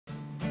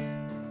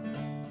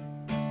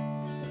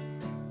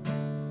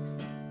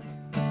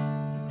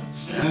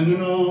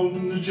Standing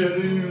on the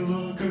jetty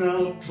looking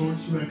out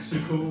towards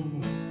Mexico,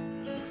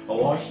 I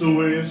watch the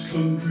waves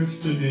come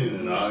drifting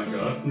in, I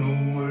got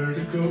nowhere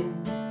to go.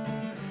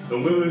 The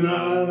women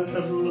I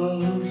have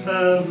loved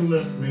have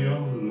left me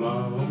on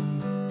my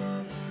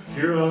own.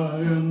 Here I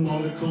am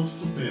on the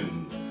coastal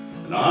bend,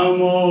 and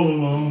I'm all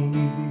alone.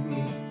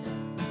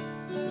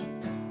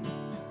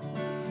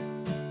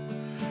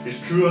 It's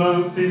true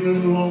I'm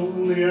feeling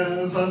lonely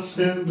as I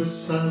stand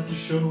beside the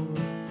shore.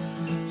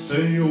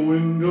 Say a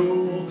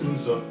window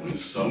opens up and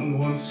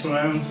someone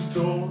slams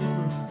the door.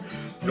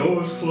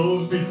 Door's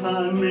closed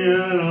behind me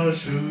and I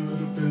should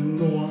have been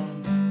the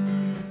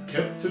one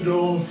kept the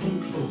door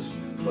from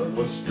closing, but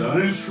what's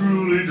done is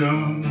truly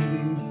done.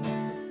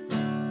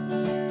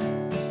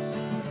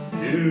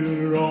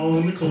 Here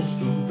on the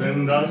coastal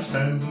bend I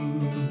stand.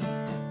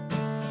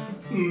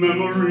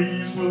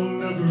 Memories will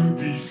never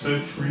be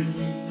set free.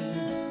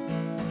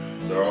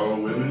 There are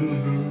women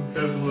who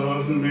have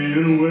loved me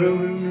and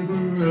women who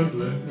have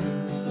left,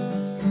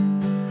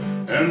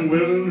 and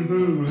women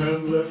who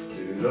have left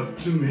it up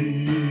to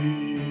me.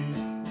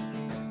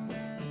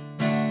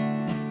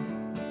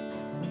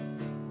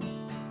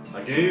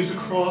 I gaze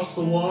across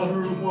the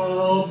water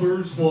while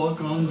birds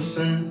walk on the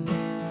sand.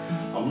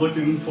 I'm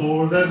looking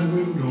for that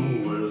window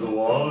where the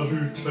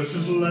water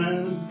touches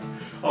land.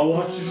 I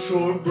watch the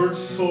shorebirds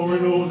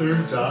soaring, oh,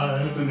 they're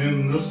diving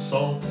in the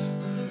salt.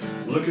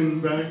 Looking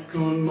back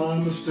on my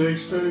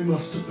mistakes, they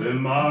must have been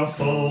my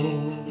fault.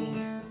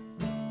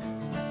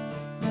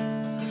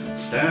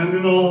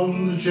 Standing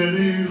on the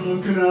jetty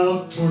looking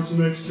out towards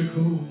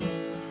Mexico,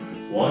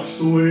 watch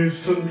the waves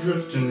come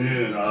drifting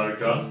in, I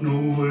got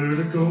nowhere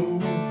to go.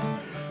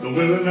 The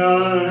women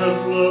I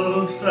have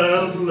loved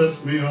have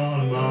left me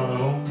on my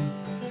own.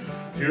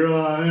 Here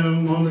I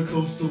am on the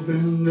coastal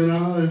bend and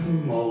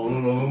I'm all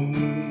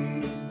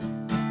alone.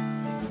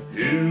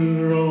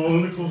 Here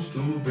on the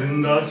coastal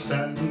bend I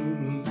stand.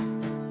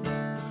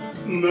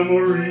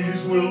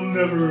 Memories will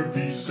never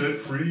be set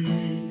free.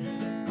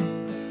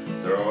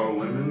 There are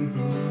women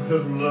who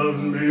have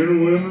loved me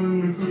and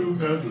women who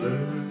have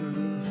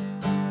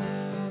left,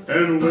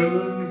 and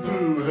women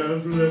who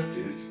have left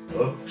it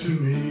up to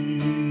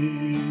me.